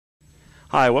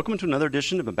Hi, welcome to another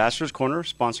edition of Ambassador's Corner,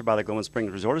 sponsored by the Glenwood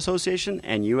Springs Resort Association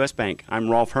and U.S. Bank. I'm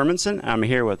Rolf Hermanson, and I'm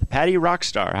here with Patty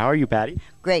Rockstar. How are you, Patty?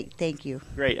 Great, thank you.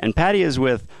 Great. And Patty is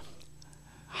with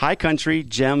High Country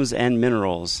Gems and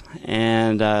Minerals,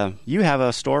 and you have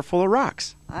a store full of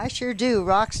rocks. I sure do.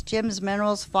 Rocks, gems,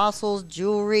 minerals, fossils,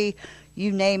 jewelry,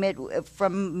 you name it.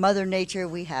 From Mother Nature,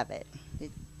 we have it.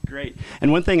 Great.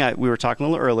 And one thing we were talking a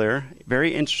little earlier,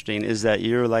 very interesting, is that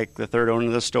you're like the third owner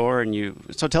of the store.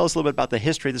 So tell us a little bit about the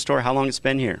history of the store, how long it's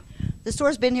been here. The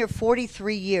store's been here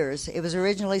 43 years. It was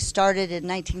originally started in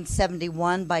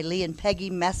 1971 by Lee and Peggy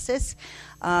Messis.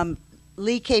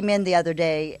 Lee came in the other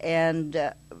day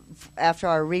and after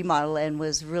our remodel and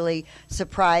was really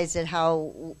surprised at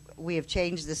how we have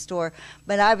changed the store,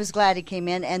 but I was glad he came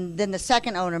in. And then the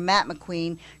second owner, Matt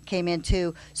McQueen, came in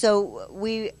too. So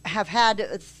we have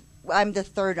had, I'm the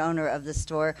third owner of the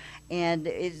store, and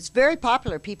it's very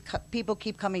popular. People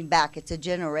keep coming back. It's a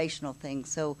generational thing,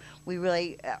 so we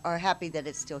really are happy that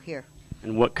it's still here.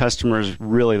 And what customers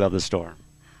really love the store?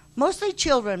 Mostly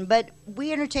children, but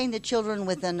we entertain the children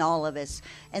within all of us,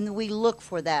 and we look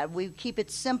for that. We keep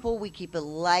it simple, we keep it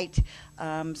light,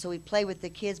 so we play with the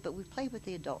kids, but we play with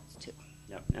the adults too.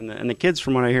 Yep. And the kids,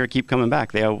 from what I hear, keep coming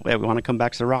back. They want to come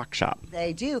back to the rock shop.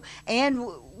 They do. And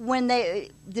when the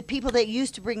people that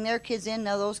used to bring their kids in,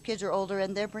 now those kids are older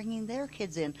and they're bringing their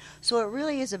kids in. So it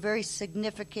really is a very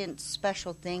significant,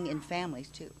 special thing in families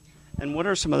too. And what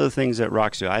are some other things that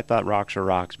rocks do? I thought rocks are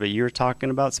rocks, but you're talking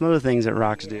about some other things that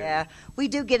rocks do. Yeah, we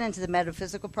do get into the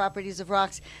metaphysical properties of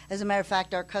rocks. As a matter of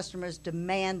fact, our customers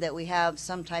demand that we have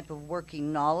some type of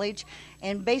working knowledge.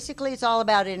 And basically, it's all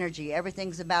about energy.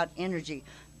 Everything's about energy.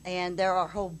 And there are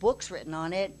whole books written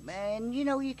on it. And,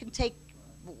 you can take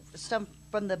some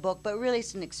from the book, but really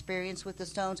it's an experience with the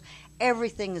stones.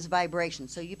 Everything is vibration.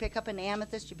 So you pick up an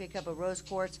amethyst, you pick up a rose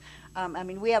quartz.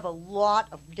 We have a lot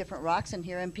of different rocks in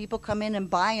here, and people come in and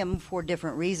buy them for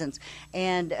different reasons.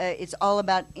 And it's all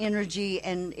about energy,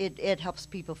 and it helps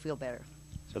people feel better.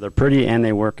 So they're pretty, and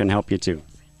they work and help you too.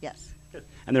 Yes. Good.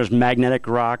 And there's magnetic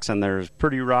rocks, and there's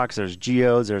pretty rocks, there's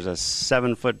geodes, there's a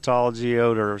 7-foot tall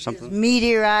geode or something. There's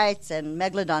meteorites and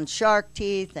megalodon shark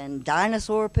teeth and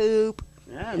dinosaur poop.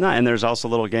 Yeah, no, and there's also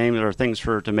little games or things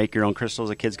to make your own crystals.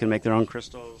 The kids can make their own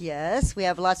crystals. Yes, we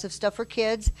have lots of stuff for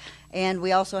kids, and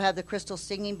we also have the crystal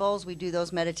singing bowls. We do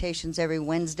those meditations every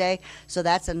Wednesday, so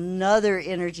that's another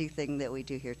energy thing that we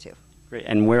do here too. Great.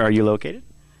 And where are you located?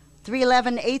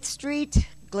 311 8th Street,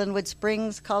 Glenwood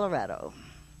Springs, Colorado.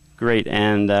 Great.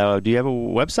 And do you have a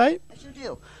website? I sure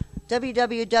do.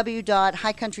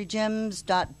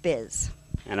 www.highcountrygems.biz.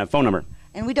 And a phone number?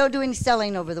 And we don't do any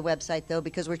selling over the website, though,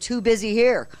 because we're too busy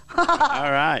here. All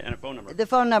right. And a phone number? The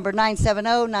phone number,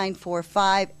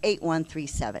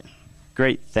 970-945-8137.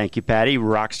 Great. Thank you, Patty.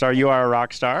 Rockstar. You are a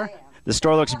rock star. The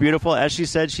store looks beautiful. As she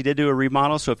said, she did do a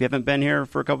remodel, so if you haven't been here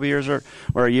for a couple of years or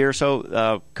a year or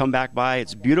so, come back by.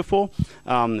 It's beautiful.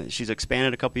 She's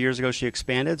expanded a couple of years ago. She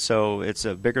expanded, so it's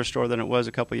a bigger store than it was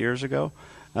a couple of years ago.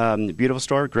 Beautiful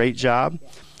store. Great job.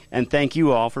 And thank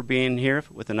you all for being here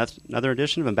with another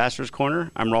edition of Ambassador's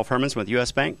Corner. I'm Rolf Hermanson with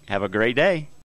U.S. Bank. Have a great day.